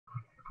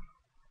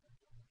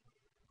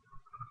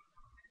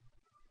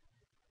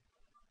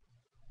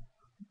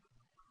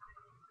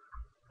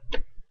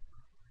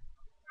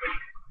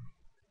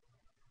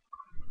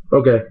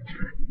Okay,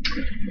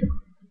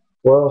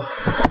 well,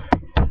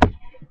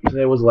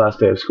 today was the last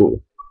day of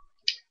school.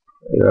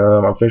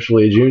 I'm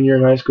officially a junior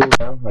in high school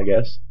now, I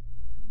guess.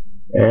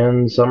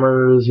 And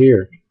summer is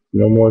here.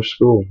 No more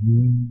school.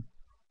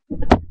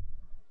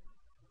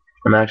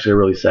 I'm actually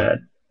really sad.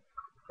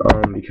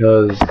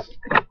 Because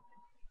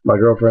my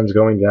girlfriend's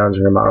going down to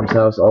her mom's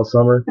house all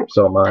summer,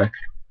 so am I,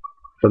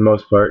 for the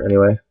most part,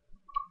 anyway.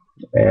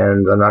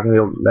 And I'm not gonna be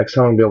able. Next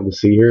time I'm gonna be able to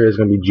see her is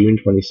gonna be June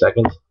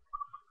 22nd,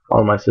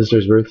 on my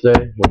sister's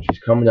birthday, when she's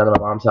coming down to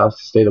my mom's house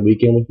to stay the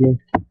weekend with me,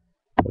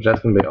 which that's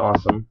gonna be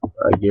awesome,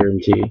 I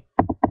guarantee.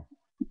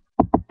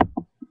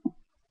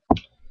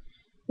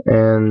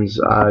 And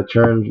I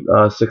turned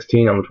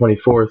 16 on the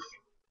 24th,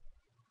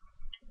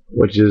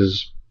 which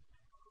is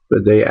the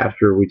day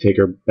after we take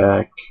her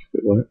back.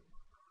 Wait, what?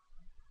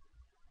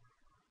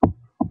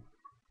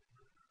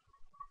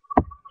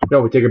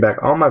 No, we take her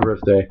back on my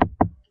birthday,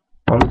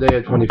 on the day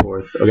of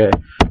 24th. Okay.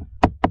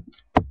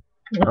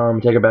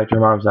 Take her back to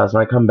her mom's house,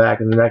 and I come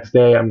back, and the next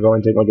day I'm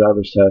going to take my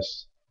driver's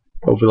test.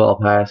 Hopefully I'll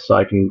pass, so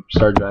I can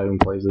start driving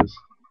places,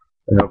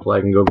 and hopefully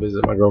I can go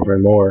visit my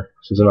girlfriend more,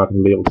 since I'm not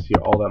going to be able to see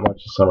her all that much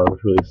this summer,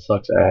 which really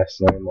sucks ass,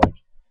 and I'm like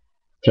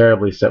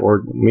terribly sad.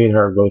 Me and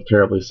her are both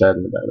terribly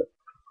saddened about it.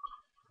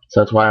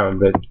 So that's why I'm a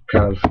bit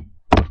kind of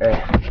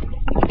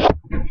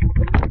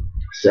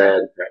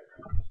sad,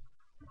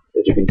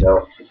 as you can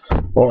tell.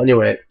 Well,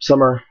 anyway,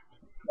 summer.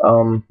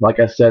 Like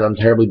I said, I'm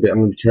terribly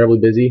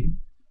busy.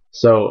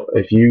 So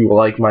if you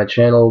like my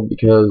channel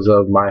because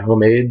of my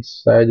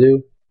homemades that I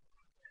do,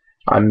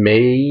 I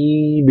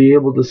may be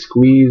able to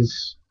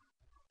squeeze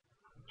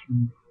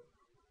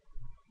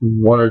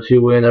one or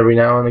two in every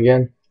now and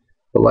again.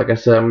 But like I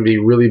said, I'm gonna be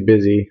really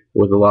busy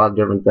with a lot of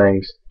different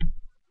things.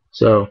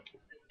 So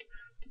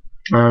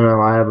I don't know.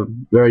 I have a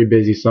very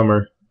busy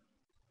summer.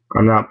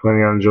 I'm not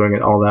planning on enjoying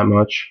it all that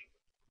much.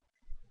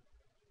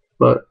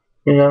 But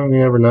you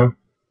never know.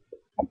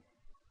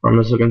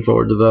 I'm just looking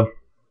forward to the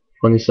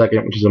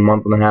 22nd, which is a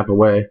month and a half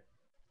away.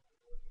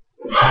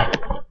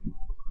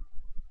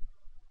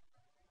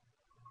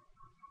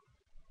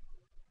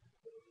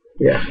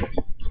 Yeah,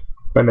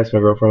 I miss my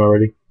girlfriend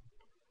already.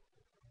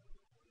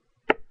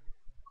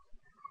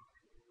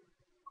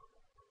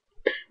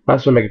 I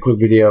just want to make a quick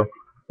video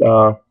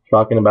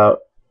talking about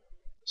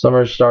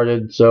summer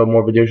started, so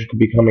more videos could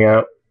be coming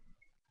out.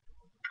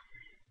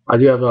 I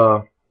do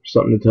have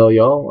something to tell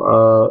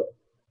y'all.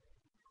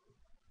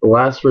 The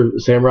last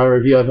Samurai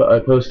review I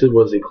posted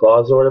was the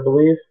Clawzord, I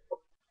believe.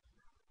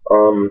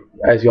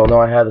 As y'all know,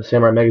 I have the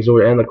Samurai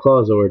Megazord and the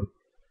Clawzord.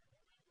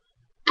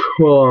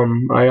 Well,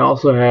 I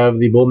also have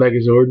the Bull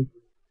Megazord,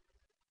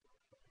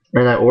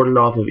 and I ordered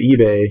off of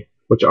eBay,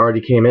 which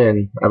already came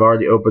in. I've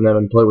already opened them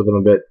and played with them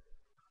a bit.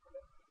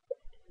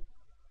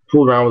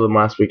 Fooled around with them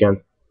last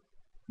weekend.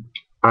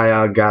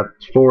 I got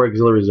 4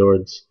 auxiliary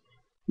Zords.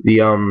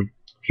 The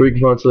 3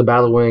 components of the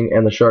Battle Wing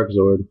and the Shark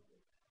Zord,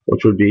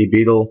 which would be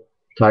Beetle,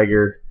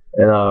 Tiger,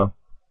 and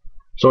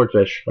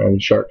Swordfish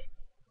and Shark.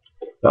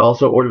 I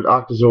also ordered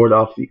Octozord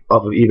off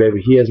of eBay,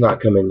 but he has not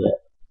come in yet.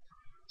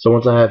 So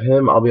once I have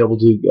him, I'll be able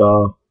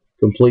to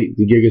complete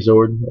the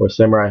Gigazord or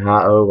Samurai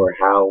Hao or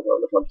How,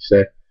 whatever the fuck you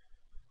say.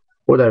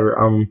 Whatever.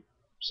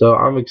 So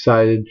I'm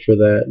excited for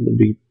that. It'll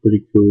be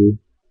pretty cool.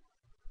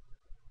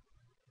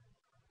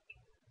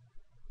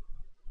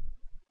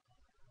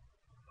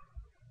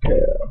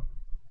 Yeah.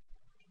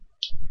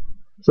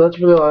 So that's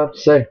really all I have to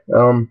say.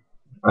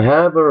 I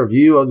have a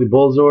review of the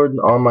Bullzord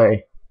on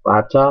my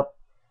laptop,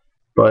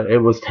 but it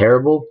was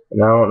terrible,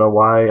 and I don't know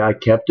why I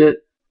kept it.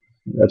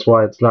 That's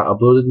why it's not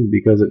uploaded,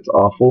 because it's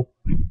awful.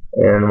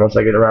 And once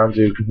I get around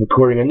to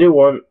recording a new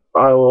one,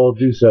 I will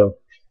do so.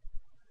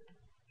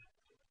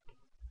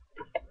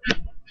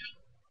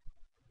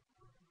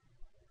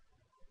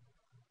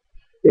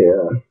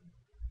 Yeah.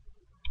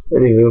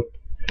 Anywho.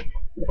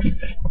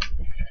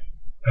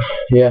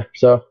 Yeah,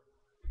 so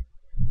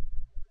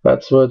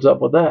that's what's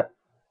up with that.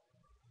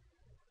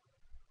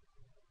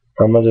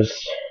 I'm gonna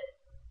just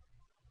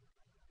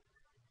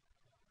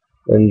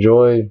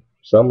enjoy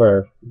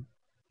summer,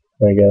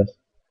 I guess.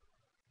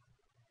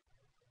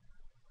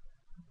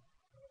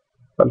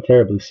 I'm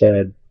terribly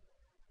sad.